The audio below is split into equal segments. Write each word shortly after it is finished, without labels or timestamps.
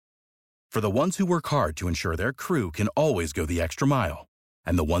For the ones who work hard to ensure their crew can always go the extra mile,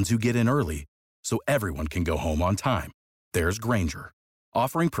 and the ones who get in early so everyone can go home on time, there's Grainger,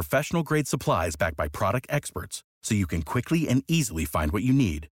 offering professional-grade supplies backed by product experts so you can quickly and easily find what you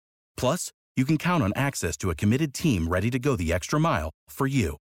need. Plus, you can count on access to a committed team ready to go the extra mile for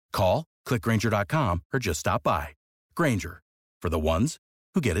you. Call, click Grainger.com, or just stop by. Grainger, for the ones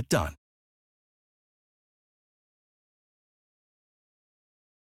who get it done.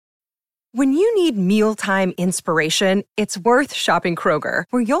 When you need mealtime inspiration, it's worth shopping Kroger,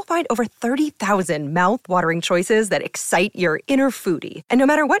 where you'll find over 30,000 mouth-watering choices that excite your inner foodie. And no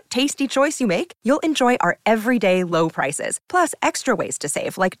matter what tasty choice you make, you'll enjoy our everyday low prices, plus extra ways to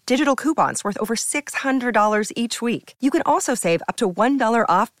save, like digital coupons worth over $600 each week. You can also save up to $1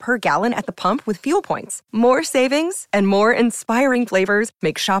 off per gallon at the pump with fuel points. More savings and more inspiring flavors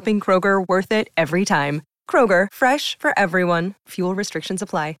make shopping Kroger worth it every time. Kroger, fresh for everyone. Fuel restrictions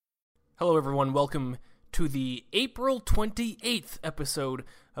apply. Hello everyone, welcome to the April 28th episode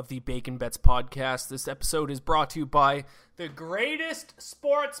of the Bacon Bets podcast. This episode is brought to you by the greatest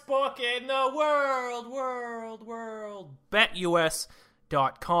sportsbook in the world,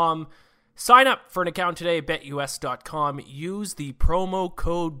 BetUS.com. Sign up for an account today, BetUS.com. Use the promo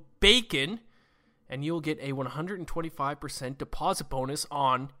code BACON, and you'll get a 125% deposit bonus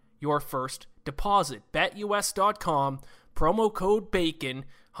on your first deposit. BetUS.com, promo code BACON.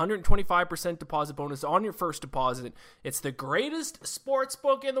 125% deposit bonus on your first deposit. It's the greatest sports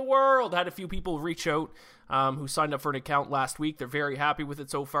book in the world. I had a few people reach out who signed up for an account last week. They're very happy with it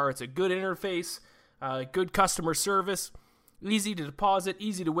so far. It's a good interface, good customer service, easy to deposit,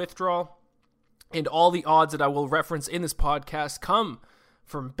 easy to withdraw, and all the odds that I will reference in this podcast come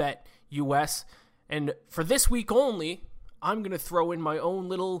from BetUS. And for this week only, I'm going to throw in my own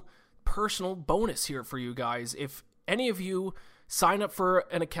little personal bonus here for you guys. If any of you sign up for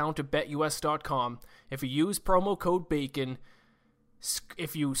an account at BetUS.com. If you use promo code BACON,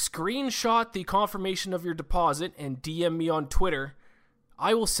 if you screenshot the confirmation of your deposit and DM me on Twitter,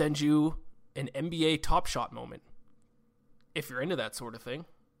 I will send you an NBA Top Shot moment. If you're into that sort of thing.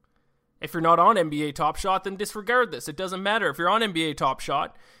 If you're not on NBA Top Shot, then disregard this. It doesn't matter. If you're on NBA Top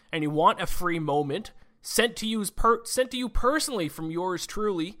Shot and you want a free moment sent to you personally from yours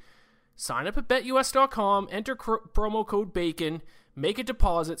truly, sign up at BetUS.com, enter promo code BACON, make a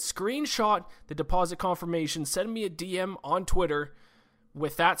deposit, screenshot the deposit confirmation, send me a DM on Twitter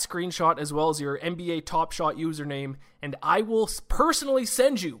with that screenshot as well as your NBA Top Shot username, and I will personally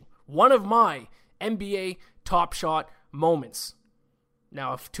send you one of my NBA Top Shot moments.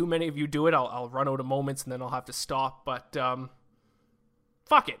 Now, if too many of you do it, I'll run out of moments and then I'll have to stop, but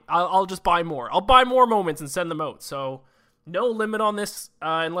fuck it. I'll just buy more. I'll buy more moments and send them out, so no limit on this,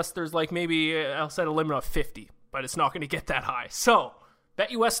 unless there's maybe I'll set a limit of 50, but it's not going to get that high. So,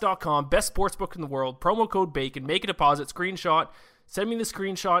 BetUS.com, best sportsbook in the world, promo code BACON, make a deposit, screenshot, send me the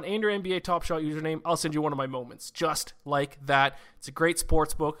screenshot and your NBA Top Shot username, I'll send you one of my moments, just like that. It's a great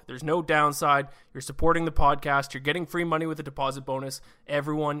sportsbook, there's no downside, you're supporting the podcast, you're getting free money with a deposit bonus,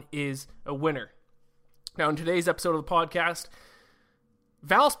 everyone is a winner. Now, in today's episode of the podcast,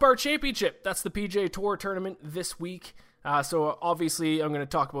 Valspar Championship, that's the PGA Tour tournament this week. So obviously I'm going to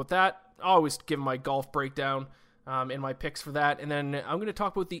talk about that. I always give my golf breakdown and my picks for that. And then I'm going to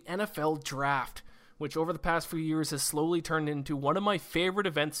talk about the NFL draft, which over the past few years has slowly turned into one of my favorite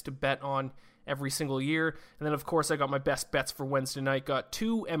events to bet on every single year. And then of course I got my best bets for Wednesday night. Got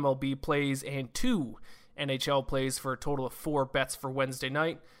 2 MLB plays and 2 NHL plays for a total of 4 bets for Wednesday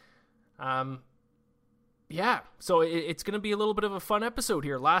night. Yeah, so it's going to be a little bit of a fun episode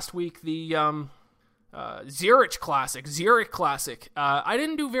here. Last week, the Zurich Classic. I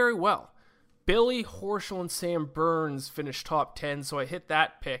didn't do very well. Billy Horschel and Sam Burns finished top 10, so I hit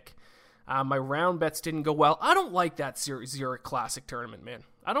that pick. My round bets didn't go well. I don't like that Zurich Classic tournament, man.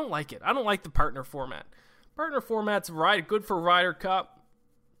 I don't like it. I don't like the partner format. Partner format's good for Ryder Cup.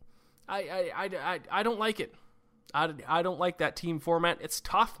 I don't like it. I don't like that team format. It's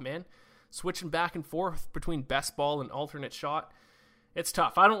tough, man. Switching back and forth between best ball and alternate shot. It's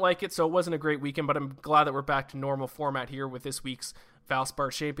tough. I don't like it, so it wasn't a great weekend, but I'm glad that we're back to normal format here with this week's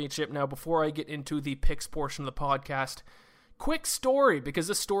Valspar Championship. Now, before I get into the picks portion of the podcast, quick story, because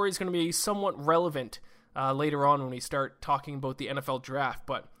this story is going to be somewhat relevant later on when we start talking about the NFL draft.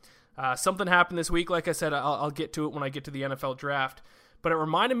 But something happened this week. Like I said, I'll get to it when I get to the NFL draft. But it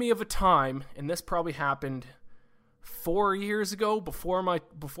reminded me of a time, and this probably happened 4 years ago, before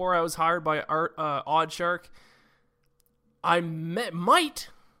I was hired by Oddshark. I might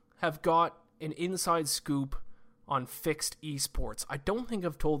have got an inside scoop on fixed esports. I don't think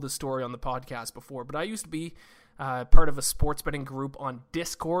I've told this story on the podcast before, but I used to be part of a sports betting group on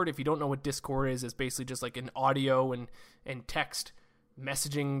Discord. If you don't know what Discord is, it's basically just like an audio and text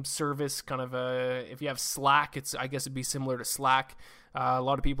messaging service, kind of if you have Slack, I guess it'd be similar to Slack. A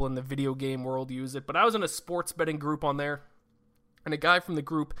lot of people in the video game world use it, but I was in a sports betting group on there, and a guy from the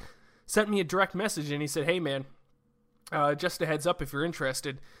group sent me a direct message, and he said, "Hey man, just a heads up if you're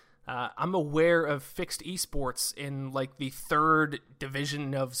interested, I'm aware of fixed esports in like the 3rd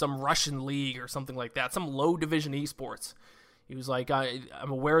division of some Russian league or something like that, some low division esports." He was like, I'm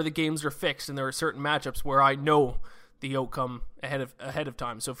aware the games are fixed, and there are certain matchups where I know the outcome ahead of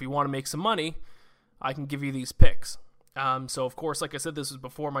time. So if you want to make some money, I can give you these picks. So of course, like I said, this was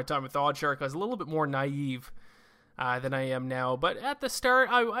before my time with OddsShark. I was a little bit more naive than I am now. But at the start,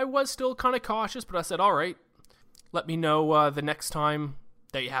 I was still kind of cautious. But I said, all right, let me know the next time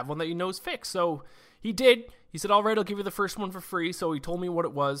that you have one that you know is fixed. So he did. He said, all right, I'll give you the first one for free. So he told me what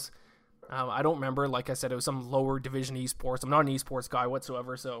it was. I don't remember. Like I said, it was some lower division esports. I'm not an esports guy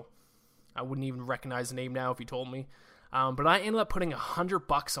whatsoever, so I wouldn't even recognize the name now if he told me. But I ended up putting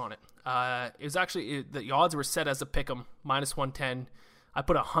 $100 on it. It was actually, the odds were set as a pick'em, -110. I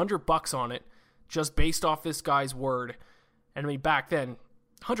put $100 on it just based off this guy's word. And I mean, back then,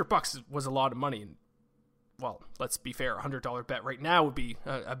 $100 was a lot of money. And, well, let's be fair, a $100 bet right now would be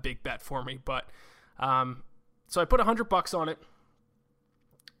a big bet for me. But so I put $100 on it,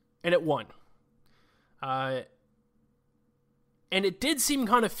 and it won. And it did seem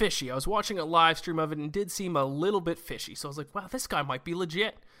kind of fishy. I was watching a live stream of it, and it did seem a little bit fishy. So I was like, wow, this guy might be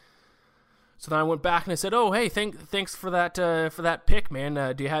legit. So then I went back and I said, oh, hey, thanks for that pick,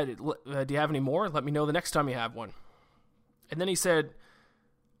 man. Do you have any more? Let me know the next time you have one. And then he said,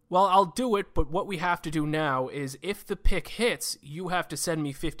 well, I'll do it, but what we have to do now is if the pick hits, you have to send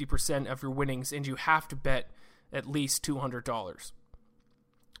me 50% of your winnings, and you have to bet at least $200.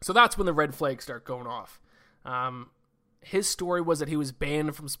 So that's when the red flags start going off. His story was that he was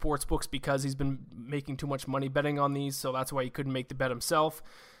banned from sportsbooks because he's been making too much money betting on these, so that's why he couldn't make the bet himself.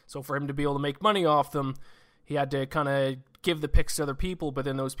 So for him to be able to make money off them, he had to kind of give the picks to other people, but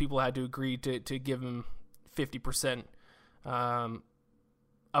then those people had to agree to give him 50%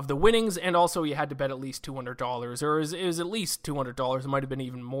 of the winnings, and also he had to bet at least $200, or it was at least $200. It might have been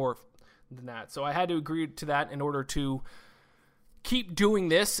even more than that. So I had to agree to that in order to keep doing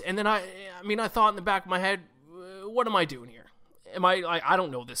this. And then I thought in the back of my head, what am I doing here? I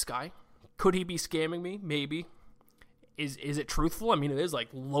don't know this guy. Could he be scamming me? Maybe. Is it truthful? I mean, it is like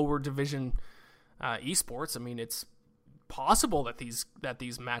lower division esports. I mean, it's possible that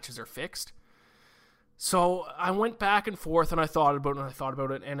these matches are fixed. So I went back and forth, and I thought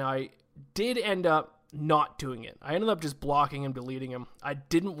about it, and I did end up not doing it. I ended up just blocking him, deleting him. I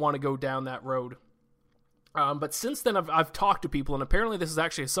didn't want to go down that road. But since then, I've talked to people, and apparently this is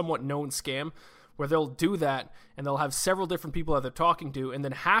actually a somewhat known scam, where they'll do that, and they'll have several different people that they're talking to, and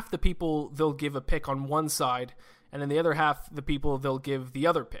then half the people they'll give a pick on one side, and then the other half the people they'll give the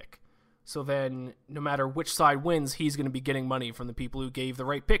other pick. So then, no matter which side wins, he's going to be getting money from the people who gave the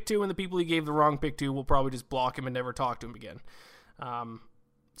right pick to, and the people he gave the wrong pick to will probably just block him and never talk to him again.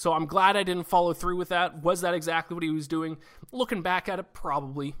 So I'm glad I didn't follow through with that. Was that exactly what he was doing? Looking back at it,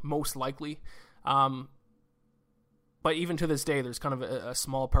 probably, most likely. But even to this day, there's kind of a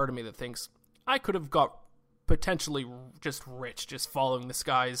small part of me that thinks I could have got potentially just rich just following this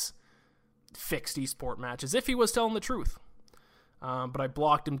guy's fixed esport matches if he was telling the truth. But I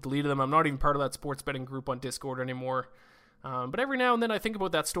blocked him, deleted him. I'm not even part of that sports betting group on Discord anymore. But every now and then I think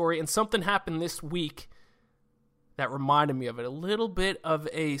about that story, and something happened this week that reminded me of it. A little bit of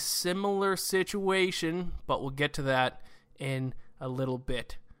a similar situation, but we'll get to that in a little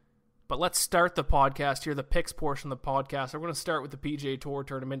bit. But let's start the podcast here, the picks portion of the podcast. We're going to start with the PGA Tour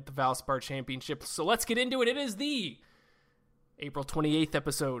Tournament, the Valspar Championship. So let's get into it. It is the April 28th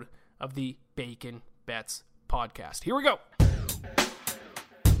episode of the Bacon Bets podcast. Here we go.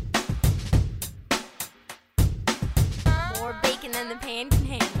 More bacon than the pan can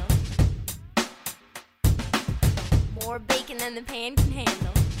handle. More bacon than the pan can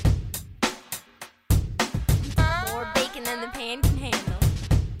handle. More bacon than the pan can handle.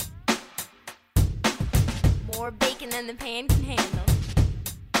 More bacon than the pan can handle.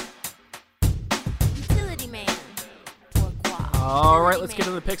 Utility man. All right, let's get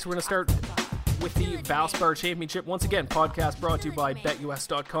into the picks. We're going to start with the Valspar Championship. Once again, podcast brought to you by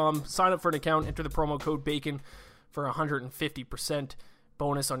BetUS.com. Sign up for an account, enter the promo code BACON for 150%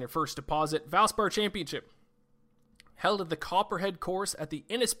 bonus on your first deposit. Valspar Championship, held at the Copperhead course at the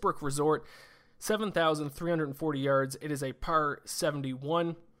Innisbrook Resort, 7,340 yards. It is a par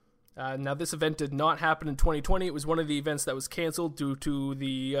 71. Now, this event did not happen in 2020. It was one of the events that was canceled due to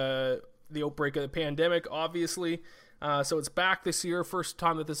the the outbreak of the pandemic, obviously. So it's back this year. First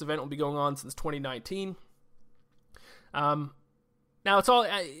time that this event will be going on since 2019. Now,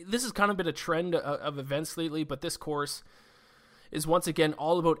 this has kind of been a trend of events lately, but this course is once again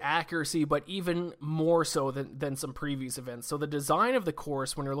all about accuracy, but even more so than some previous events. So the design of the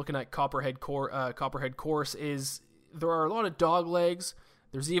course, when you're looking at Copperhead course, is there are a lot of dog legs.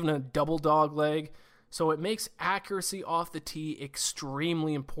 There's even a double dog leg. So it makes accuracy off the tee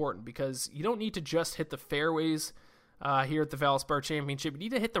extremely important, because you don't need to just hit the fairways here at the Valspar Championship. You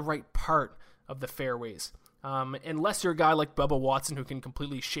need to hit the right part of the fairways. Unless you're a guy like Bubba Watson who can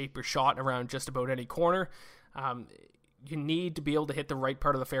completely shape your shot around just about any corner, you need to be able to hit the right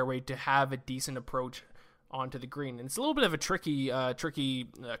part of the fairway to have a decent approach onto the green. And it's a little bit of a tricky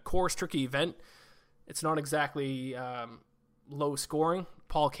course, tricky event. It's not exactly low scoring.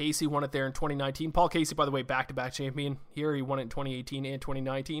 Paul Casey won it there in 2019. Paul Casey, by the way, back-to-back champion here. He won it in 2018 and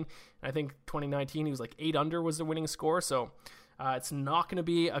 2019. And I think 2019 he was like 8 under was the winning score. So it's not going to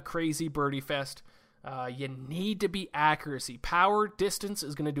be a crazy birdie fest. You need to be accuracy. Power, distance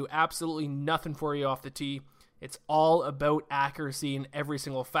is going to do absolutely nothing for you off the tee. It's all about accuracy in every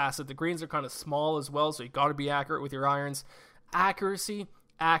single facet. The greens are kind of small as well, so you got to be accurate with your irons. Accuracy,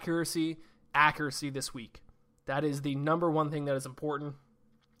 accuracy, accuracy this week. That is the number one thing that is important.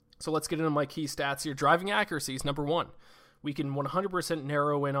 So let's get into my key stats here. Driving accuracy is number one. We can 100%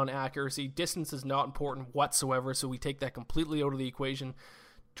 narrow in on accuracy. Distance is not important whatsoever, so we take that completely out of the equation.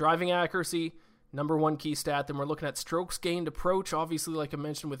 Driving accuracy, number one key stat. Then we're looking at strokes gained approach. Obviously, like I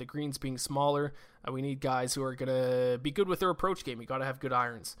mentioned, with the greens being smaller, we need guys who are going to be good with their approach game. You got to have good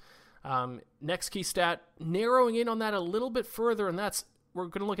irons. Next key stat, narrowing in on that a little bit further, and that's we're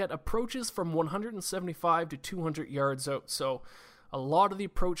going to look at approaches from 175 to 200 yards out. So a lot of the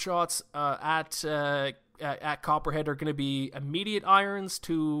approach shots at Copperhead are going to be immediate irons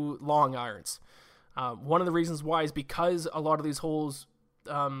to long irons. One of the reasons why is because a lot of these holes,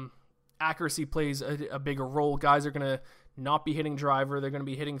 accuracy plays a bigger role. Guys are going to not be hitting driver. They're going to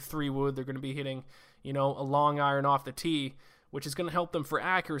be hitting 3-wood. They're going to be hitting, a long iron off the tee, which is going to help them for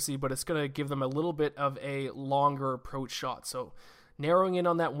accuracy, but it's going to give them a little bit of a longer approach shot. So narrowing in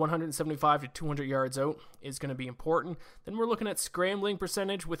on that 175 to 200 yards out is going to be important. Then we're looking at scrambling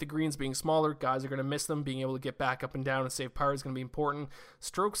percentage. With the greens being smaller, guys are going to miss them. Being able to get back up and down and save power is going to be important.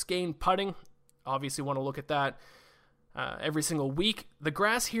 Strokes gained putting, obviously want to look at that every single week. The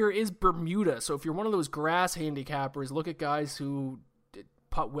grass here is Bermuda, so if you're one of those grass handicappers, look at guys who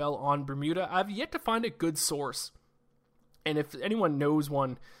putt well on Bermuda. I've yet to find a good source, and if anyone knows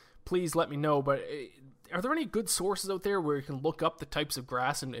one, please let me know. But are there any good sources out there where you can look up the types of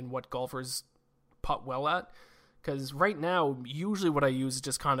grass and what golfers putt well at? Because right now, usually what I use is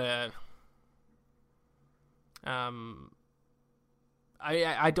just kind of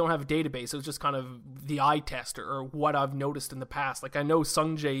I don't have a database. So it's just kind of the eye test or what I've noticed in the past. Like I know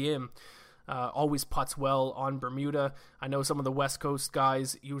Sung Jae Im always putts well on Bermuda. I know some of the West Coast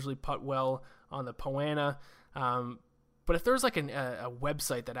guys usually putt well on the Poa annua. But if there's like a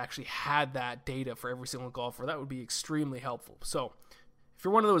website that actually had that data for every single golfer, that would be extremely helpful. So if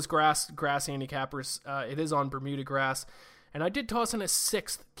you're one of those grass handicappers, it is on Bermuda grass. And I did toss in a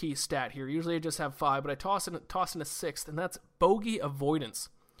sixth key stat here. Usually I just have 5, but I toss in a sixth, and that's bogey avoidance.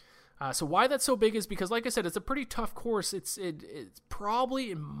 So why that's so big is because, like I said, it's a pretty tough course.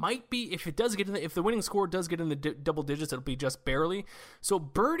 It might be, if the winning score does get in the double digits, it'll be just barely. So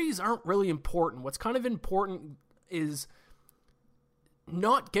birdies aren't really important. What's kind of important is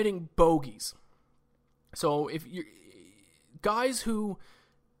not getting bogeys. So if you're guys who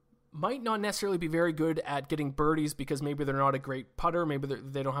might not necessarily be very good at getting birdies because maybe they're not a great putter, maybe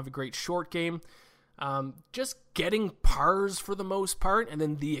they don't have a great short game, just getting pars for the most part, and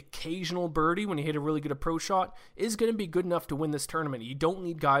then the occasional birdie when you hit a really good approach shot is going to be good enough to win this tournament. You don't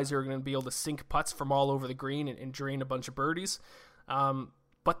need guys who are going to be able to sink putts from all over the green and drain a bunch of birdies.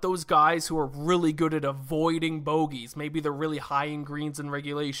 But those guys who are really good at avoiding bogeys, maybe they're really high in greens in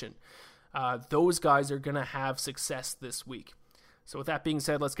regulation, those guys are going to have success this week. So with that being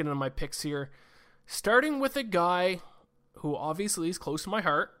said, let's get into my picks here. Starting with a guy who obviously is close to my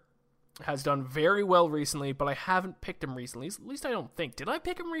heart, has done very well recently, but I haven't picked him recently. At least I don't think. Did I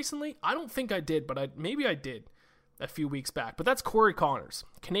pick him recently? I don't think I did, but maybe I did a few weeks back. But that's Corey Conners.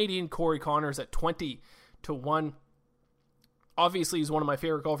 Canadian Corey Conners at 20-1. Obviously, he's one of my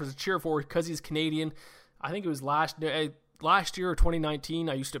favorite golfers to cheer for because he's Canadian. I think it was last year or 2019.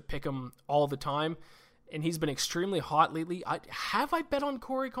 I used to pick him all the time, and he's been extremely hot lately. Have I bet on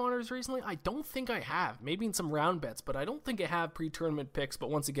Corey Conners recently? I don't think I have. Maybe in some round bets, but I don't think I have pre-tournament picks.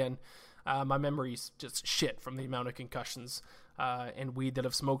 But once again, My memory's just shit from the amount of concussions and weed that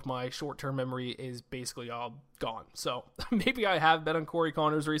I've smoked. My short-term memory is basically all gone. So maybe I have bet on Corey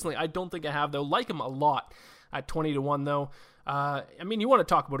Conners recently. I don't think I have, though. Like him a lot at 20-1, though. I mean, you want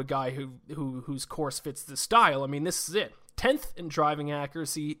to talk about a guy whose course fits the style. I mean, this is it. 10th in driving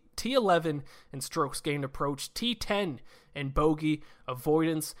accuracy, T11 in strokes gained approach, T10 in bogey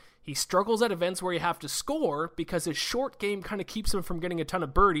avoidance. He struggles at events where you have to score because his short game kind of keeps him from getting a ton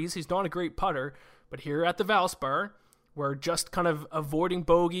of birdies. He's not a great putter, but here at the Valspar, where just kind of avoiding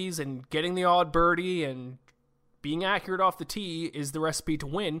bogeys and getting the odd birdie and being accurate off the tee is the recipe to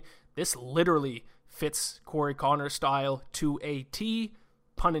win. This literally fits Corey Conners' style to a T,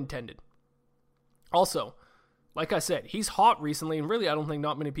 pun intended. Also, like I said, he's hot recently, and really I don't think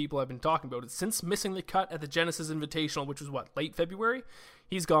not many people have been talking about it. Since missing the cut at the Genesis Invitational, which was late February,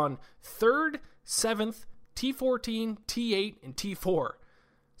 he's gone 3rd, 7th, T14, T8, and T4.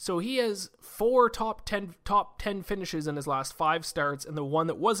 So he has 4 top 10 finishes in his last 5 starts, and the one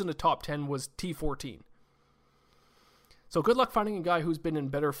that wasn't a top 10 was T14. So good luck finding a guy who's been in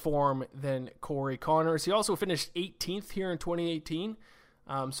better form than Corey Conners. He also finished 18th here in 2018.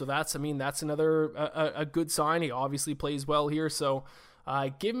 So that's another a good sign. He obviously plays well here. So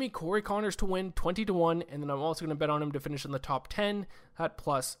give me Corey Conners to win 20-1, and then I'm also going to bet on him to finish in the top 10 at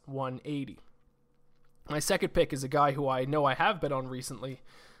plus 180. My second pick is a guy who I know I have bet on recently.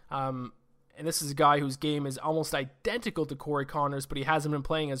 And this is a guy whose game is almost identical to Corey Conners, but he hasn't been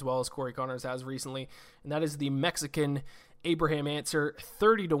playing as well as Corey Conners has recently. And that is the Mexican Abraham Ancer,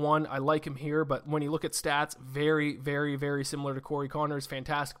 30-1. I like him here, but when you look at stats, very, very, very similar to Corey Conners.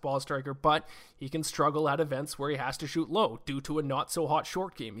 Fantastic ball striker, but he can struggle at events where he has to shoot low due to a not-so-hot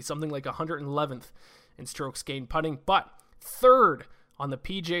short game. He's something like 111th in strokes gained putting, but 3rd on the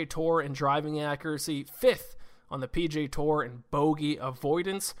PGA Tour in driving accuracy, 5th on the PGA Tour in bogey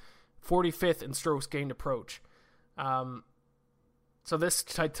avoidance, 45th in strokes gained approach. So this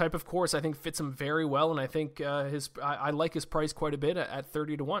type of course, I think, fits him very well, and I think I like his price quite a bit at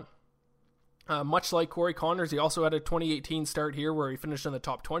 30-1. Much like Corey Conners, he also had a 2018 start here where he finished in the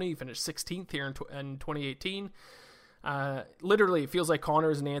top 20. He finished 16th here in 2018. Literally, it feels like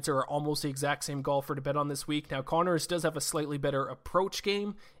Conners and Ancer are almost the exact same golfer to bet on this week. Now, Conners does have a slightly better approach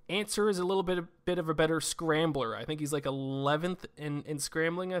game. Ancer is a little bit of a better scrambler. I think he's like 11th in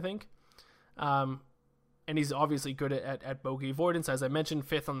scrambling, I think. And he's obviously good at bogey avoidance. As I mentioned,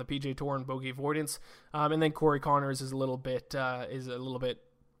 5th on the PGA Tour in bogey avoidance. And then Corey Conners is a little bit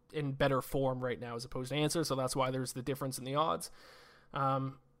in better form right now as opposed to Ancer, so that's why there's the difference in the odds.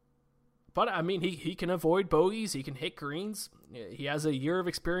 But, I mean, he can avoid bogeys. He can hit greens. He has a year of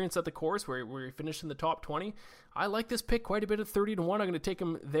experience at the course where he finished in the top 20. I like this pick quite a bit at 30-1. I'm going to take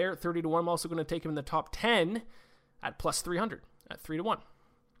him there at 30-1. I'm also going to take him in the top 10 at plus 300 at 3-1.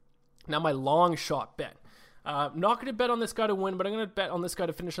 Now, my long shot bet. Not going to bet on this guy to win, but I'm going to bet on this guy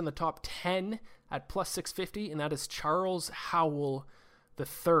to finish in the top 10 at plus 650, and that is Charles Howell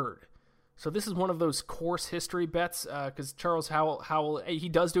III. So this is one of those course history bets because Charles Howell, he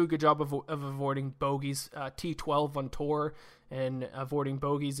does do a good job of avoiding bogeys. T12 on tour and avoiding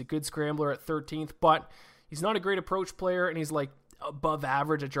bogeys. A good scrambler at 13th, but he's not a great approach player, and he's like above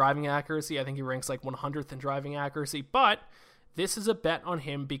average at driving accuracy. I think he ranks like 100th in driving accuracy, but this is a bet on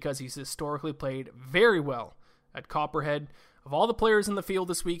him because he's historically played very well at Copperhead. Of all the players in the field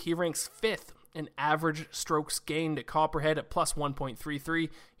this week, he ranks 5th in average strokes gained at Copperhead at plus 1.33.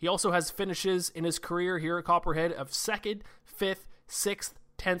 He also has finishes in his career here at Copperhead of 2nd, 5th, 6th,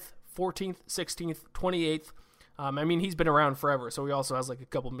 10th, 14th, 16th, 28th. I mean, he's been around forever, so he also has like a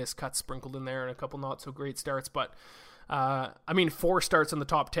couple missed cuts sprinkled in there and a couple not so great starts. But, 4 starts in the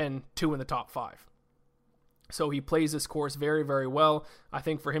top 10, 2 in the top 5. So he plays this course very, very well. I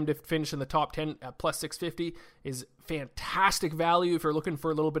think for him to finish in the top 10 at plus 650 is fantastic value if you're looking for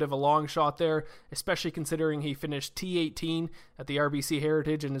a little bit of a long shot there, especially considering he finished T18 at the RBC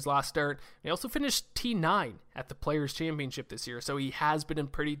Heritage in his last start. He also finished T9 at the Players' Championship this year, so he has been in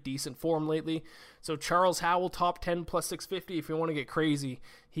pretty decent form lately. So Charles Howell, top 10 plus 650. If you want to get crazy,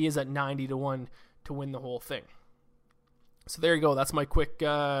 he is at 90-1 to win the whole thing. So there you go. That's my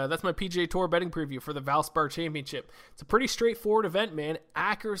that's my PGA Tour betting preview for the Valspar Championship. It's a pretty straightforward event, man.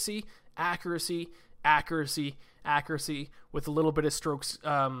 Accuracy, accuracy, accuracy, accuracy, with a little bit of strokes,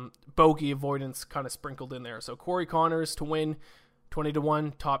 bogey avoidance kind of sprinkled in there. So Corey Conners to win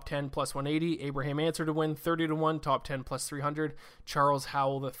 20-1, top 10 plus 180. Abraham Ancer to win 30-1, top 10 plus 300. Charles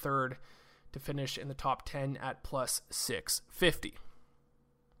Howell III to finish in the top 10 at plus 650.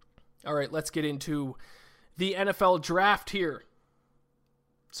 All right, let's get into the NFL draft here.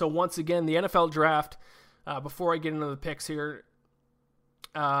 So once again, the NFL draft, before I get into the picks here,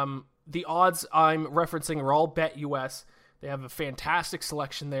 The odds I'm referencing are all BetUS. They have a fantastic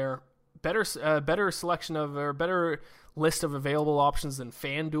selection there. Better selection of, or better list of available options than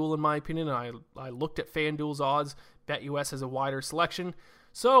FanDuel, in my opinion. I looked at FanDuel's odds. BetUS has a wider selection.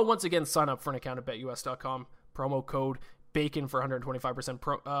 So once again, sign up for an account at BetUS.com. Promo code BACON for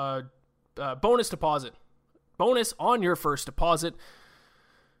 125% bonus deposit. Bonus on your first deposit.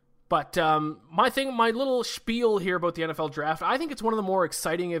 But my little spiel here about the NFL draft, I think it's one of the more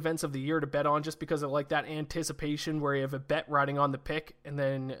exciting events of the year to bet on, just because of like that anticipation where you have a bet riding on the pick, and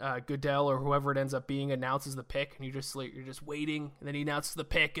then Goodell or whoever it ends up being announces the pick, and you're just waiting, and then he announces the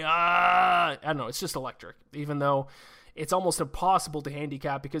pick. I don't know, it's just electric. Even though it's almost impossible to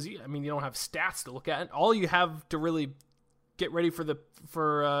handicap because you don't have stats to look at. All you have to really get ready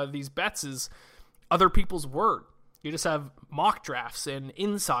for these bets is other people's word. You just have mock drafts and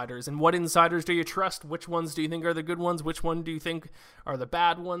insiders, and what insiders do you trust? Which ones do you think are the good ones? Which one do you think are the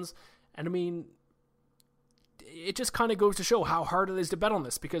bad ones? And I mean, it just kind of goes to show how hard it is to bet on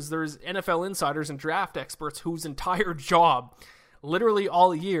this, because there's NFL insiders and draft experts whose entire job, literally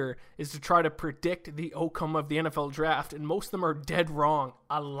all year, is to try to predict the outcome of the NFL draft, and most of them are dead wrong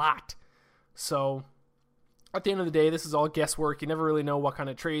a lot. So at the end of the day, this is all guesswork. You never really know what kind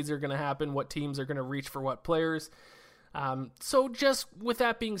of trades are going to happen, what teams are going to reach for what players. So just with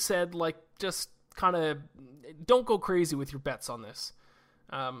that being said, like, just kind of don't go crazy with your bets on this.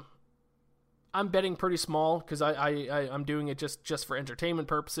 I'm betting pretty small because I'm doing it just for entertainment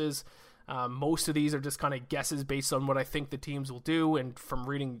purposes. Most of these are just kind of guesses based on what I think the teams will do, and from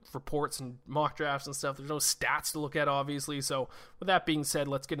reading reports and mock drafts and stuff. There's no stats to look at, obviously. So with that being said,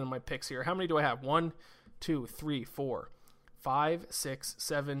 let's get into my picks here. How many do I have? 1, 2, 3, 4, 5, 6,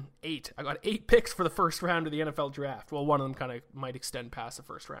 7, 8. I got 8 picks for the first round of the NFL draft. Well, one of them kind of might extend past the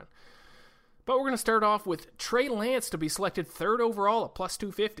first round. But we're going to start off with Trey Lance to be selected 3rd overall at plus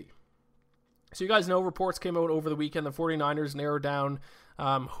 250. So you guys know reports came out over the weekend. The 49ers narrowed down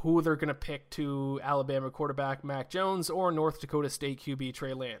who they're going to pick to Alabama quarterback Mac Jones or North Dakota State QB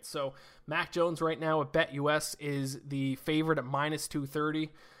Trey Lance. So Mac Jones right now at BetUS is the favorite at minus 230.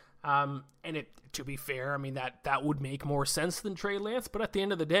 And to be fair, I mean, that would make more sense than Trey Lance, but at the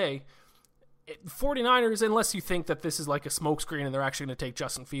end of the day, 49ers, unless you think that this is like a smokescreen and they're actually going to take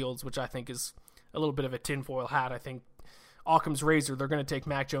Justin Fields, which I think is a little bit of a tinfoil hat. I think Occam's razor, they're going to take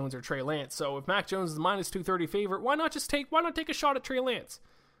Mac Jones or Trey Lance. So if Mac Jones is the minus 230 favorite, why not take a shot at Trey Lance?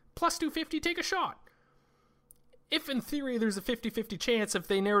 Plus 250, take a shot. If in theory there's a 50-50 chance, if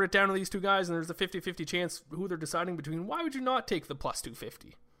they narrowed it down to these two guys and there's a 50-50 chance who they're deciding between, why would you not take the plus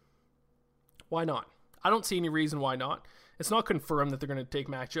 250? Why not? I don't see any reason why not. It's not confirmed that they're going to take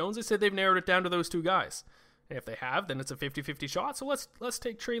Mac Jones. They said they've narrowed it down to those two guys. And if they have, then it's a 50-50 shot. So let's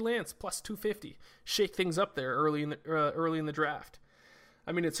take Trey Lance plus 250. Shake things up there early in the draft.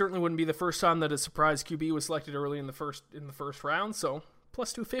 I mean, it certainly wouldn't be the first time that a surprise QB was selected early in the first round. So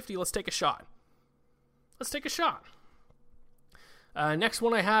plus 250, let's take a shot. Next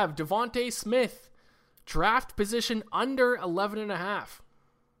one I have, Devontae Smith, draft position under 11.5.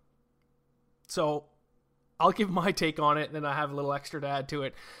 So I'll give my take on it, and then I have a little extra to add to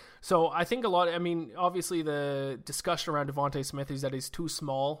it. So I think obviously the discussion around Devontae Smith is that he's too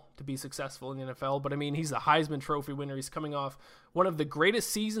small to be successful in the NFL, but I mean, he's a Heisman Trophy winner. He's coming off one of the greatest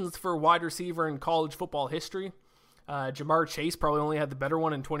seasons for a wide receiver in college football history. Jamar Chase probably only had the better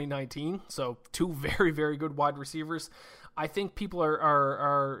one in 2019, so two very, very good wide receivers. I think people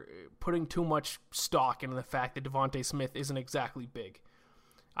are putting too much stock into the fact that Devontae Smith isn't exactly big.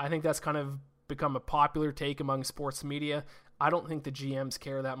 I think that's kind of become a popular take among sports media. I don't think the GMs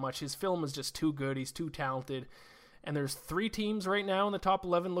care that much. His film is just too good. He's too talented. And there's 3 teams right now in the top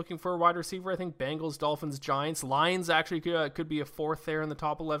 11 looking for a wide receiver. I think Bengals, Dolphins, Giants. Lions actually could be a 4th there in the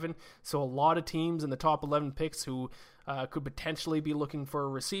top 11. So a lot of teams in the top 11 picks who could potentially be looking for a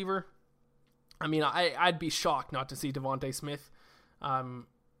receiver. I mean, I'd be shocked not to see Devontae Smith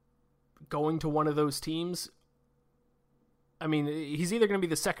going to one of those teams. I mean, he's either going to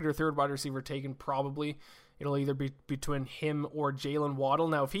be the 2nd or 3rd wide receiver taken, probably. It'll either be between him or Jalen Waddle.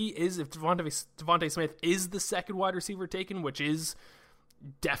 Now, if Devontae Smith is the 2nd wide receiver taken, which is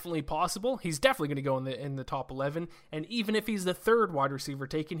definitely possible, he's definitely going to go in the top 11. And even if he's the 3rd wide receiver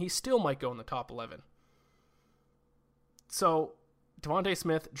taken, he still might go in the top 11. So, Devontae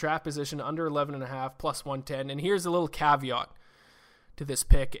Smith, draft position under 11.5, plus 110. And here's a little caveat to this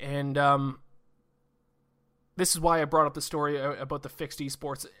pick. And this is why I brought up the story about the fixed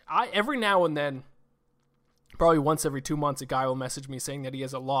esports. Every now and then, probably once every 2 months, a guy will message me saying that he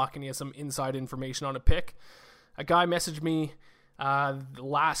has a lock and he has some inside information on a pick. A guy messaged me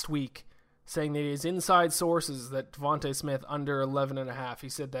last week saying that his inside sources that Devontae Smith under 11.5. He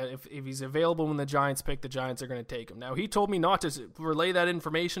said that if he's available when the Giants pick, the Giants are going to take him. Now, he told me not to relay that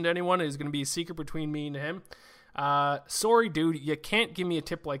information to anyone. It is going to be a secret between me and him. Sorry, dude, you can't give me a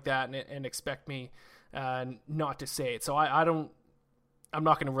tip like that and expect me not to say it. So I'm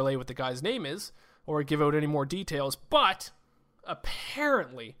not going to relay what the guy's name is or give out any more details, but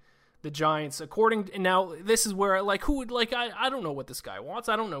apparently the Giants, now this is where I don't know what this guy wants.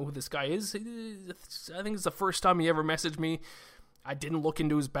 I don't know who this guy is. I think it's the first time he ever messaged me. I didn't look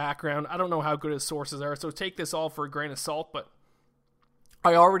into his background. I don't know how good his sources are, so take this all for a grain of salt, but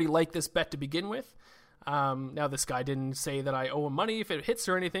I already like this bet to begin with. Now this guy didn't say that I owe him money if it hits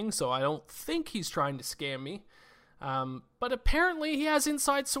or anything, so I don't think he's trying to scam me. But apparently he has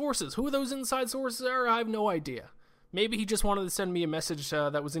inside sources. Who those inside sources are, I have no idea. Maybe he just wanted to send me a message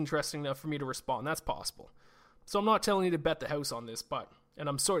that was interesting enough for me to respond. That's possible. So I'm not telling you to bet the house on this, and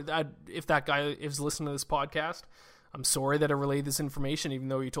I'm sorry that if that guy is listening to this podcast, I'm sorry that I relayed this information, even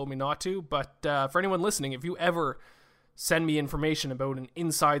though you told me not to. But for anyone listening, if you ever send me information about an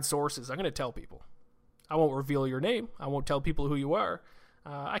inside sources, I'm going to tell people. I won't reveal your name. I won't tell people who you are.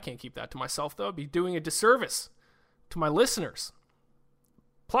 I can't keep that to myself, though. I'd be doing a disservice to my listeners.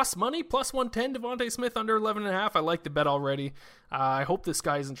 Plus money, plus 110, Devontae Smith under 11.5. I like the bet already. I hope this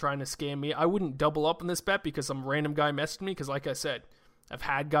guy isn't trying to scam me. I wouldn't double up on this bet because some random guy messaged me, because like I said, I've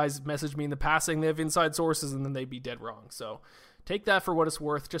had guys message me in the past saying they have inside sources and then they'd be dead wrong. So take that for what it's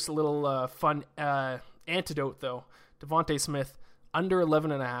worth. Just a little fun antidote, though. Devontae Smith under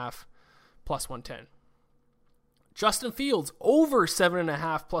 11.5, plus 110. Justin Fields over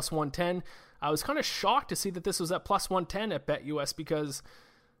 7.5, plus 110. I was kind of shocked to see that this was at plus 110 at BetUS, because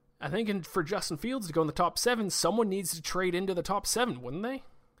I think for Justin Fields to go in the top 7, someone needs to trade into the top 7, wouldn't they?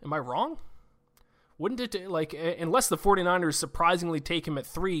 Am I wrong? Wouldn't it, unless the 49ers surprisingly take him at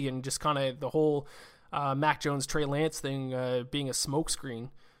 3 and just kind of the whole Mac Jones, Trey Lance thing being a smokescreen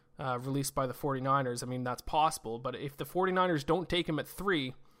released by the 49ers, I mean, that's possible. But if the 49ers don't take him at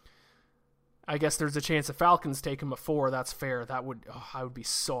 3, I guess there's a chance the Falcons take him at 4. That's fair. I would be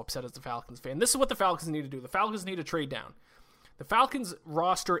so upset as a Falcons fan. This is what the Falcons need to do. The Falcons need to trade down. The Falcons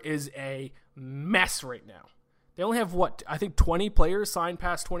roster is a mess right now. They only have, I think 20 players signed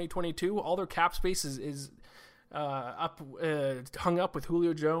past 2022. All their cap space is hung up with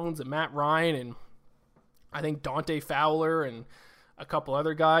Julio Jones and Matt Ryan and I think Dante Fowler and a couple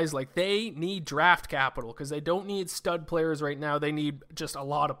other guys. Like, they need draft capital because they don't need stud players right now. They need just a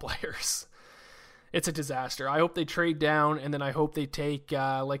lot of players. It's a disaster. I hope they trade down, and then I hope they take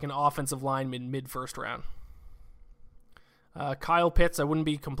an offensive lineman mid-first round. Kyle Pitts, I wouldn't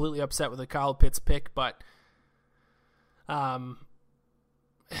be completely upset with a Kyle Pitts pick, but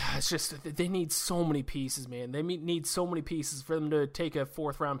it's just they need so many pieces, man. They need so many pieces for them to take a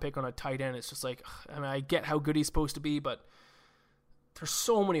 4th-round pick on a tight end. It's just like, I mean, I get how good he's supposed to be, but there's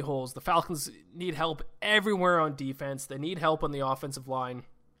so many holes. The Falcons need help everywhere on defense. They need help on the offensive line.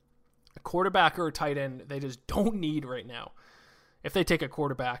 A quarterback or a tight end, they just don't need right now. If they take a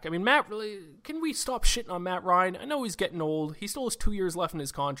quarterback. I mean, can we stop shitting on Matt Ryan? I know he's getting old. He still has 2 years left in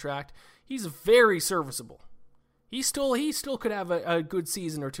his contract. He's very serviceable. He still could have a good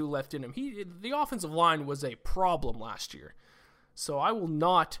season or 2 left in him. The offensive line was a problem last year. So I will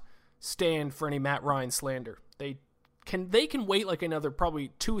not stand for any Matt Ryan slander. They can wait like another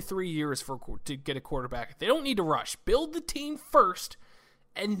probably 2-3 years to get a quarterback. They don't need to rush. Build the team first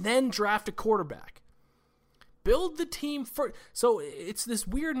and then draft a quarterback. Build the team first. So it's this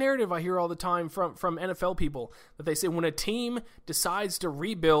weird narrative I hear all the time from NFL people that they say when a team decides to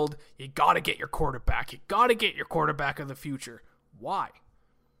rebuild, you got to get your quarterback. You got to get your quarterback of the future. Why?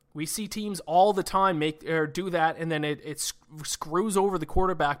 We see teams all the time do that, and then it screws over the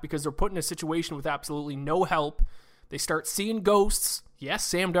quarterback because they're put in a situation with absolutely no help. They start seeing ghosts. Yes,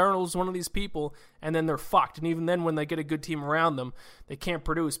 Sam Darnold is one of these people, and then they're fucked. And even then, when they get a good team around them, they can't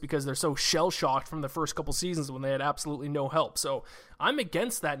produce because they're so shell-shocked from the first couple seasons when they had absolutely no help. So I'm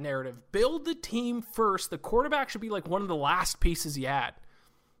against that narrative. Build the team first. The quarterback should be like one of the last pieces you add.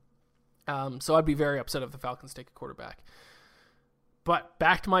 So I'd be very upset if the Falcons take a quarterback. But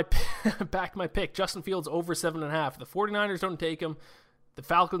back to my pick. Justin Fields over 7.5. The 49ers don't take him. The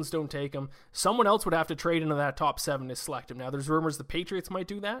Falcons don't take him. Someone else would have to trade into that top 7 to select him. Now, there's rumors the Patriots might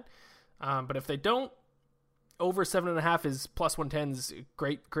do that. But if they don't, over 7.5 is plus 110's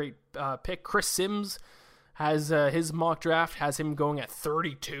great pick. Chris Sims has his mock draft has him going at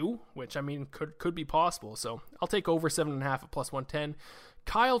 32, which, I mean, could be possible. So I'll take over 7.5 at plus 110.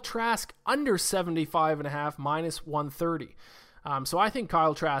 Kyle Trask under 75.5 minus 130. So I think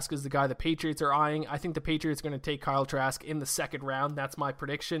Kyle Trask is the guy the Patriots are eyeing. I think the Patriots are going to take Kyle Trask in the second round. That's my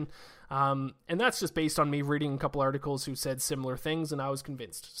prediction. And that's just based on me reading a couple articles who said similar things, and I was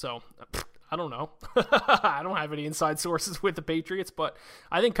convinced. So I don't know. I don't have any inside sources with the Patriots, but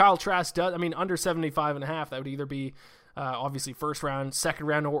I think Kyle Trask does. I mean, under 75.5, that would either be obviously first round, second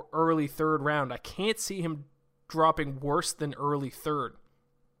round, or early third round. I can't see him dropping worse than early third.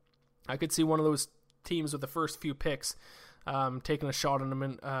 I could see one of those teams with the first few picks taking a shot on him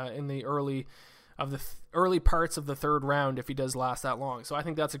in the early parts of the third round if he does last that long. So I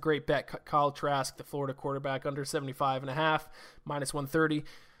think that's a great bet. Kyle Trask, the Florida quarterback, under 75.5, minus 130.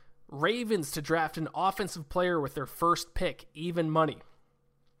 Ravens to draft an offensive player with their first pick, even money.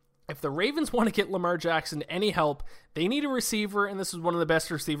 If the Ravens want to get Lamar Jackson any help, they need a receiver, and this is one of the best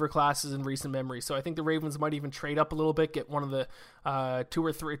receiver classes in recent memory. So I think the Ravens might even trade up a little bit, get one of the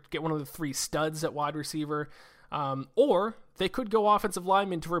three studs at wide receiver. Or they could go offensive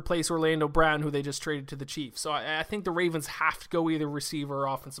lineman to replace Orlando Brown, who they just traded to the Chiefs. So I think the Ravens have to go either receiver or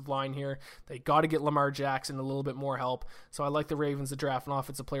offensive line here. They got to get Lamar Jackson a little bit more help. So I like the Ravens to draft an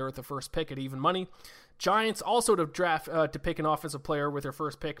offensive player with the first pick at even money. Giants also to pick an offensive player with their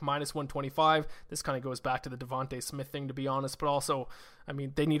first pick, minus 125. This kind of goes back to the Devontae Smith thing, to be honest. But also, I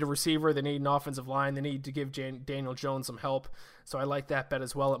mean, they need a receiver. They need an offensive line. They need to give Daniel Jones some help. So I like that bet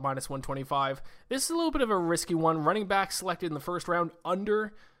as well at minus 125. This is a little bit of a risky one. Running back selected in the first round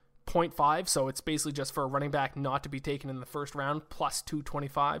under 0.5. So it's basically just for a running back not to be taken in the first round, plus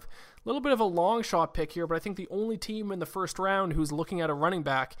 225. A little bit of a long shot pick here, but I think the only team in the first round who's looking at a running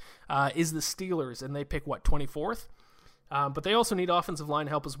back is the Steelers, and they pick, 24th? But they also need offensive line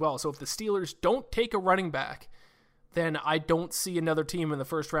help as well. So if the Steelers don't take a running back, then I don't see another team in the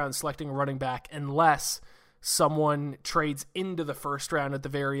first round selecting a running back unless someone trades into the first round at the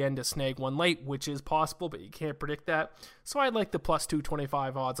very end to snag one late, which is possible, but you can't predict that. So I like the plus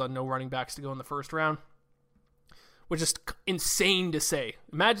 225 odds on no running backs to go in the first round, which is insane to say.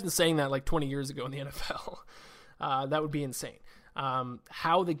 Imagine saying that like 20 years ago in the NFL. That would be insane.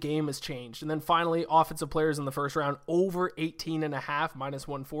 How the game has changed. And then finally, offensive players in the first round over 18.5, minus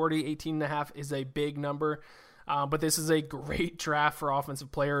 140. 18.5 is a big number, but this is a great draft for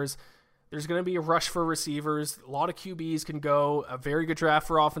offensive players. There's going to be a rush for receivers. A lot of QBs can go. A very good draft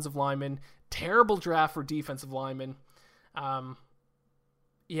for offensive linemen. Terrible draft for defensive linemen. So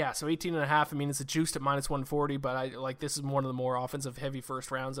 18.5, I mean, it's a juiced at minus 140, but this is one of the more offensive heavy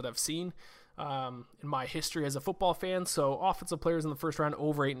first rounds that I've seen in my history as a football fan. So offensive players in the first round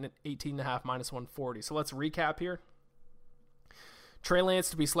over 18.5, minus 140. So let's recap here. Trey Lance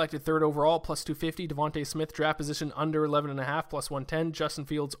to be selected third overall, plus 250. Devontae Smith, draft position under 11.5, plus 110. Justin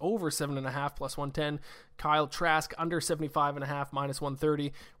Fields, over 7.5, plus 110. Kyle Trask, under 75.5, minus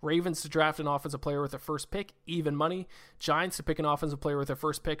 130. Ravens to draft an offensive player with their first pick, even money. Giants to pick an offensive player with their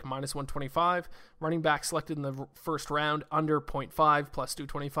first pick, minus 125. Running back selected in the first round, under 0.5, plus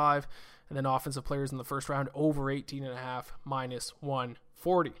 225. And then offensive players in the first round, over 18.5, minus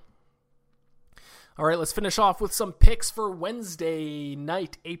 140. All right, let's finish off with some picks for Wednesday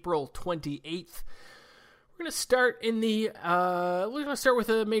night, April 28th. We're going to start with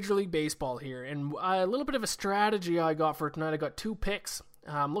a Major League Baseball here, and a little bit of a strategy I got for tonight. I got two picks.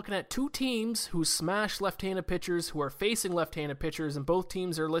 I'm looking at two teams who smash left-handed pitchers, who are facing left-handed pitchers, and both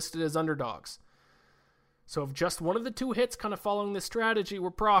teams are listed as underdogs. So if just one of the two hits kind of following this strategy,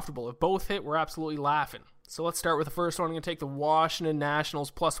 we're profitable. If both hit, we're absolutely laughing. So let's start with the first one. I'm going to take the Washington Nationals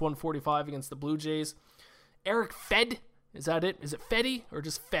plus 145 against the Blue Jays. Eric Fed, is that it? Is it Feddy or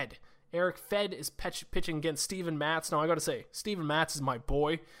just Fed? Eric Fed is pitching against Steven Matz. Now, I got to say, Steven Matz is my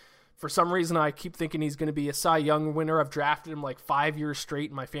boy. For some reason, I keep thinking he's going to be a Cy Young winner. I've drafted him like 5 years straight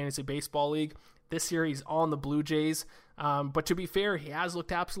in my fantasy baseball league. This year, he's on the Blue Jays. But to be fair, he has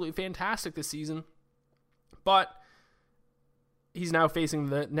looked absolutely fantastic this season. But he's now facing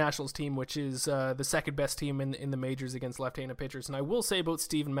the Nationals team, which is the second best team in the majors against left-handed pitchers. And I will say about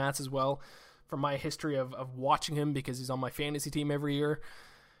Steven Matz as well, from my history of watching him, because he's on my fantasy team every year,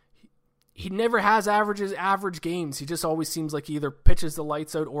 he never has average games. He just always seems like he either pitches the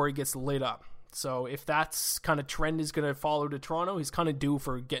lights out or he gets lit up. So if that's kind of trend is going to follow to Toronto, he's kind of due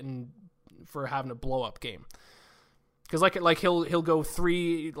for having a blow-up game. Because like he'll go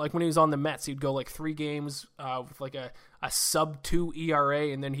three, like when he was on the Mets, he'd go like 3 games with like a sub-2 ERA,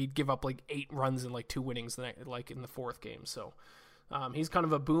 and then he'd give up like 8 runs in like 2 innings like in the 4th game. So he's kind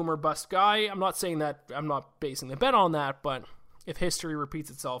of a boom or bust guy. I'm not saying that, I'm not basing the bet on that, but if history repeats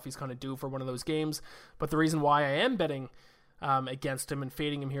itself, he's kind of due for one of those games. But the reason why I am betting against him and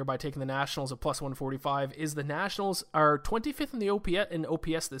fading him here by taking the Nationals at plus 145 is the Nationals are 25th in the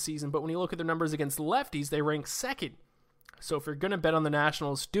OPS this season, but when you look at their numbers against lefties, they rank 2nd. So if you're going to bet on the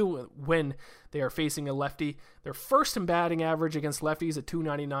Nationals when they are facing a lefty, they're first in batting average against lefties at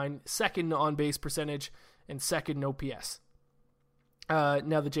 .299, second on base percentage, and second in OPS.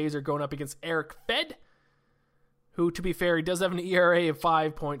 Now the Jays are going up against Eric Fed, who, to be fair, he does have an ERA of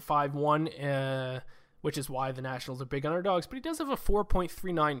 5.51, which is why the Nationals are big underdogs, but he does have a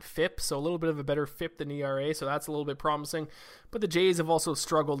 4.39 FIP, so a little bit of a better FIP than ERA, so that's a little bit promising. But the Jays have also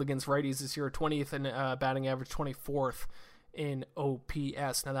struggled against righties this year, 20th in batting average, 24th in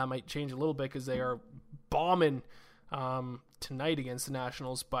OPS. Now that might change a little bit because they are bombing tonight against the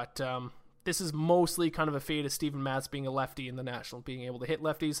Nationals, but this is mostly kind of a fate of Steven Matz being a lefty and the Nationals being able to hit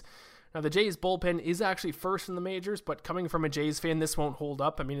lefties. Now, the Jays bullpen is actually first in the majors, but coming from a Jays fan, this won't hold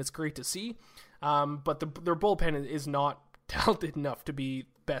up. I mean, it's great to see, but their bullpen is not talented enough to be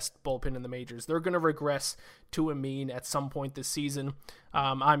best bullpen in the majors. They're going to regress to a mean at some point this season.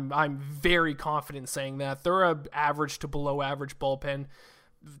 I'm very confident saying that. They're a average to below average bullpen,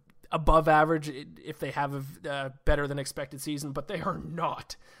 above average if they have a better than expected season, but they are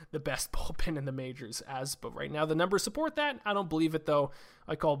not the best bullpen in the majors but right now the numbers support that. I don't believe it though.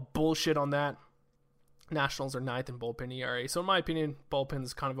 I call bullshit on that. Nationals are 9th in bullpen ERA, so in my opinion,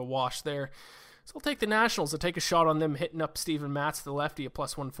 bullpen's kind of a wash there. So I'll take the Nationals. I'll take a shot on them hitting up Steven Matz, the lefty, at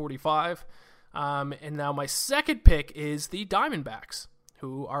plus 145. And now my second pick is the Diamondbacks,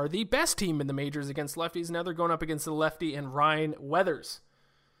 who are the best team in the majors against lefties. Now they're going up against the lefty and Ryan Weathers.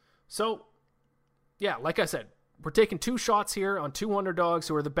 So, yeah, like I said, we're taking two shots here on two underdogs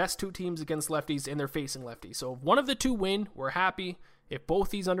who are the best two teams against lefties, and they're facing lefties. So if one of the two win, we're happy. If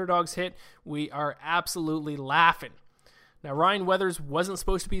both these underdogs hit, we are absolutely laughing. Now, Ryan Weathers wasn't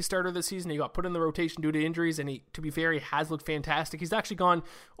supposed to be a starter this season. He got put in the rotation due to injuries, and to be fair, he has looked fantastic. He's actually gone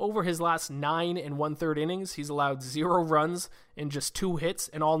over his last 9 1/3 innings. He's allowed 0 runs in just 2 hits,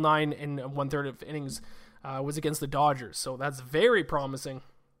 and all 9 1/3 of innings was against the Dodgers. So that's very promising.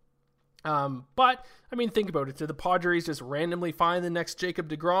 But, I mean, think about it. Did the Padres just randomly find the next Jacob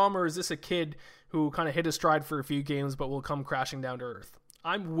deGrom, or is this a kid who kind of hit his stride for a few games but will come crashing down to earth?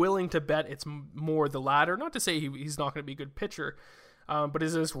 I'm willing to bet it's more the latter. Not to say he's not going to be a good pitcher, but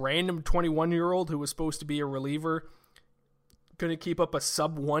is this random 21-year-old who was supposed to be a reliever going to keep up a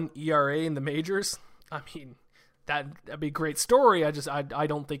sub-1 ERA in the majors? I mean, that'd be a great story. I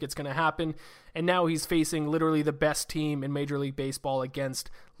don't think it's going to happen. And now he's facing literally the best team in Major League Baseball against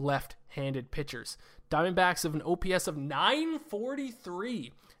left-handed pitchers. Diamondbacks have an OPS of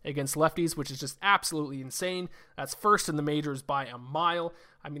 943 against lefties, which is just absolutely insane. That's first in the majors by a mile.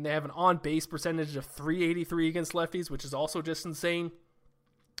 I mean, they have an on-base percentage of 383 against lefties, which is also just insane.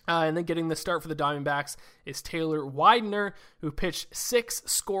 And then getting the start for the Diamondbacks is Taylor Widener, who pitched 6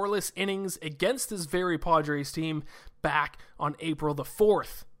 scoreless innings against this very Padres team back on April the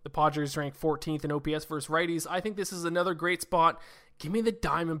 4th. The Padres ranked 14th in OPS versus righties. I think this is another great spot. Give me the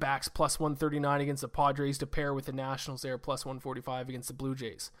Diamondbacks plus 139 against the Padres to pair with the Nationals there, plus 145 against the Blue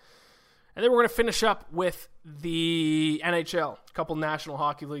Jays. And then we're going to finish up with the NHL. A couple National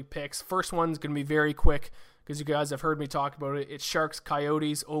Hockey League picks. First one's going to be very quick because you guys have heard me talk about it. It's Sharks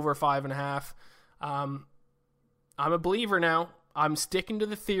Coyotes over 5.5. I'm a believer now. I'm sticking to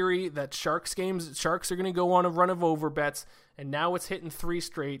the theory that Sharks are going to go on a run of over bets, and now it's hitting 3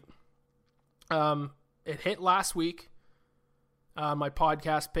 straight. It hit last week. My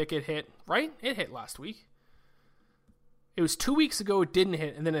podcast pick, it hit, right? It hit last week. It was 2 weeks ago it didn't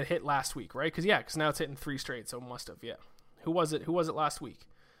hit, and then it hit last week, right? Because now it's hitting 3 straight, so it must have, yeah. Who was it last week?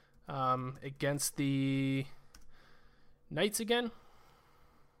 Against the Knights again?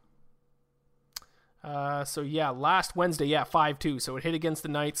 So yeah, last Wednesday, 5-2. So it hit against the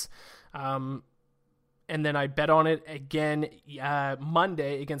Knights. And then I bet on it again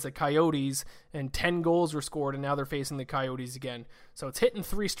Monday against the Coyotes, and 10 goals were scored, and now they're facing the Coyotes again. So it's hitting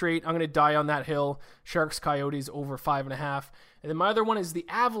 3 straight. I'm going to die on that hill. Sharks Coyotes over 5.5. And then my other one is the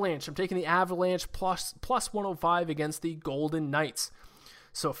Avalanche. I'm taking the Avalanche plus 105 against the Golden Knights.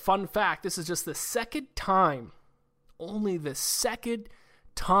 So fun fact, this is just the second time, only the second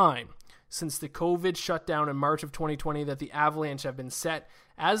time since the COVID shutdown in March of 2020 that the Avalanche have been set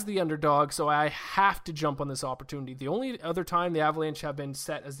as the underdog, so I have to jump on this opportunity. The only other time the Avalanche have been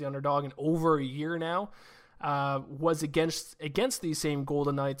set as the underdog in over a year now was against these same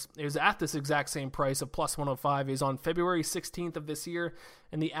Golden Knights. It was at this exact same price of plus 105. It was on February 16th of this year,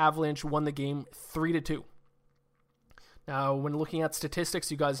 and the Avalanche won the game 3-2. Now, when looking at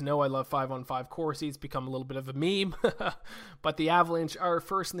statistics, you guys know I love 5-on-5 Corsi. It's become a little bit of a meme. But the Avalanche are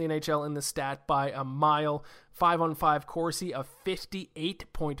first in the NHL in the stat by a mile. 5-on-5 Corsi of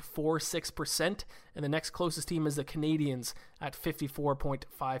 58.46%. And the next closest team is the Canadiens at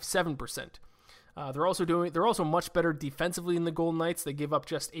 54.57%. They're also much better defensively than the Golden Knights. They give up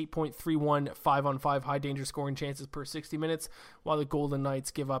just 8.31 5-on-5 high danger scoring chances per 60 minutes, while the Golden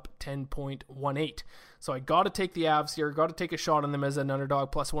Knights give up 10.18. So I got to take the Avs here. Got to take a shot on them as an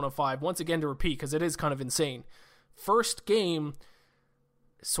underdog plus 105. Once again, to repeat, because it is kind of insane.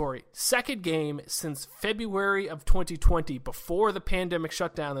 Second game since February of 2020, before the pandemic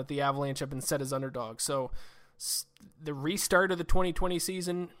shutdown, that the Avalanche have been set as underdogs. So the restart of the 2020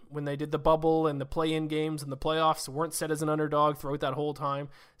 season, when they did the bubble and the play-in games and the playoffs, weren't set as an underdog throughout that whole time.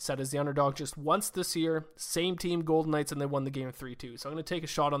 Set as the underdog just once this year. Same team, Golden Knights, and they won the game 3-2. So I'm going to take a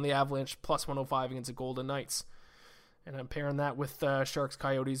shot on the Avalanche plus 105 against the Golden Knights. And I'm pairing that with Sharks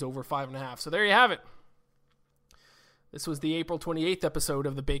Coyotes over 5.5. So there you have it. This was the April 28th episode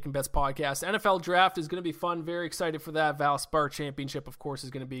of the Bacon Bets podcast. NFL draft is going to be fun. Very excited for that. Valspar Championship, of course, is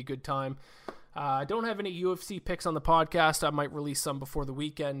going to be a good time. I don't have any UFC picks on the podcast. I might release some before the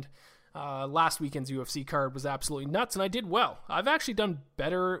weekend. Last weekend's UFC card was absolutely nuts, and I did well. I've actually done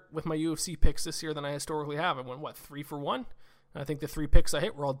better with my UFC picks this year than I historically have. I went, 3 for 1? I think the 3 picks I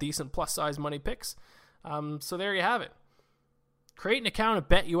hit were all decent plus-size money picks. So there you have it. Create an account at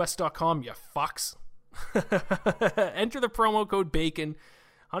betus.com, you fucks. Enter the promo code BACON,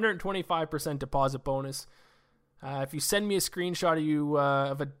 125% deposit bonus. If you send me a screenshot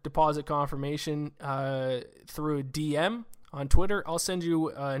of a deposit confirmation through a DM on Twitter, I'll send you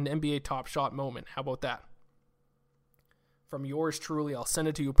an NBA Top Shot moment. How about that? From yours truly, I'll send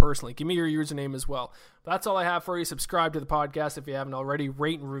it to you personally. Give me your username as well. But that's all I have for you. Subscribe to the podcast if you haven't already.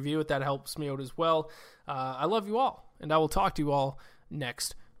 Rate and review it. That helps me out as well. I love you all, and I will talk to you all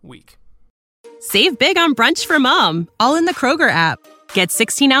next week. Save big on brunch for mom, all in the Kroger app. Get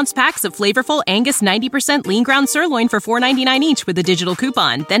 16-ounce packs of flavorful Angus 90% lean ground sirloin for $4.99 each with a digital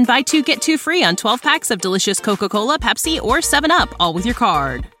coupon. Then buy 2, get 2 free on 12 packs of delicious Coca-Cola, Pepsi, or 7-Up, all with your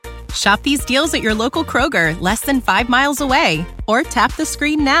card. Shop these deals at your local Kroger, less than 5 miles away. Or tap the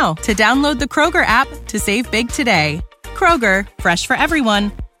screen now to download the Kroger app to save big today. Kroger, fresh for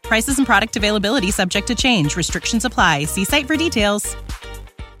everyone. Prices and product availability subject to change. Restrictions apply. See site for details.